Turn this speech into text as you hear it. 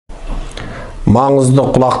Маңызды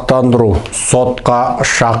құлақтандыру. Сотқа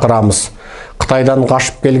шақырамыз. Қытайдан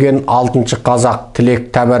қашып келген 6-шы қазақ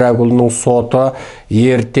Тілек Тәбәрәгүлінің соты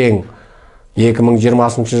ертең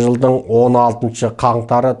 2020 жылдың 16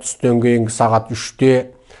 қаңтары түстен кейінгі сағат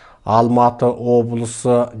 3-те Алматы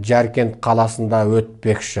облысы Жаркент қаласында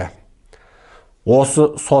өтпекші.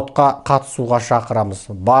 Осы сотқа қатысуға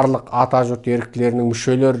шақырамыз. Барлық ATAJURT еріктілерінің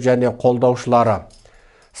мүшелері және қолдаушылары,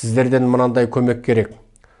 сіздерден мынандай көмек керек.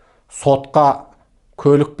 Сотқа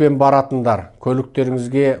көлікпен баратындар,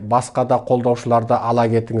 көліктеріңізге басқа да қолдаушыларды ала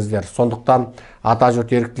кетіңіздер. Сондықтан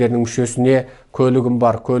ATAJURT еріктілерінің мүшесіне көлігім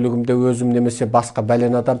бар, көлігімде өзім немесе басқа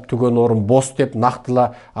бәлен адам түген орын бос деп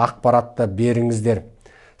нақтылы ақпаратты беріңіздер.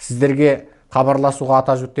 Сіздерге хабарласуға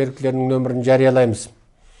ATAJURT еріктілерінің нөмірін жариялаймыз.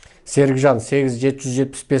 Серікжан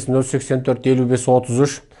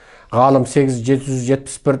 8775-084-55-33, Ғалым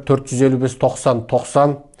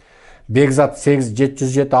 8771-455-90-90, Бекзат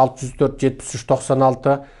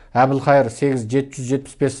 8707-604-73-96, Әбілқайыр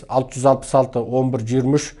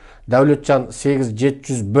 8775-666-11-23, Дәулетжан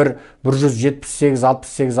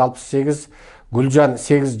 8701-178-68-68, Гүлжан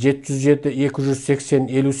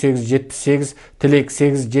 8707-280-58-78, Тілек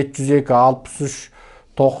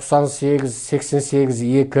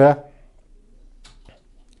 8702-63-98-88-2,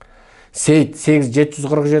 Сейт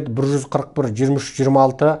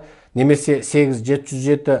 8747-141-23-26, немесе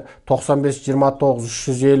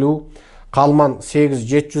 8707-95-29-350, Қалман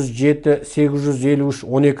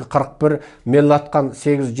 8707-853-12-41, Меллатқан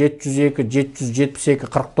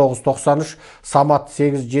 8702-772-49-93, Самат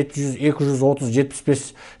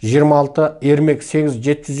 8700-230-75-26, Ермек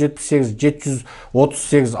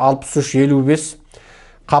 8778-738-63-55,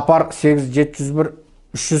 Қапар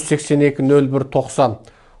 8701-382-01-90.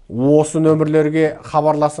 Осы нөмірлерге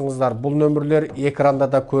хабарласыңыздар. Бұл нөмірлер экранда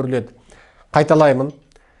да көріледі. Қайталаймын.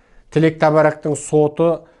 Тілек Тәбәрәктің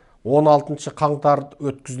соты 16 қаңтар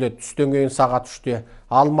өткізіледі. Түстен кейін сағат 3-те.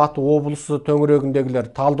 Алматы облысы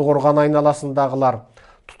төңірегіндегілер, Талдықорған айналасындағылар,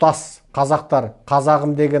 тұтас қазақтар,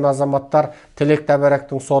 қазағым деген азаматтар Тілек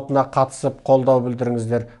Тәбәрәктің сотына қатысып қолдау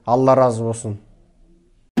білдіріңіздер. Алла разы болсын.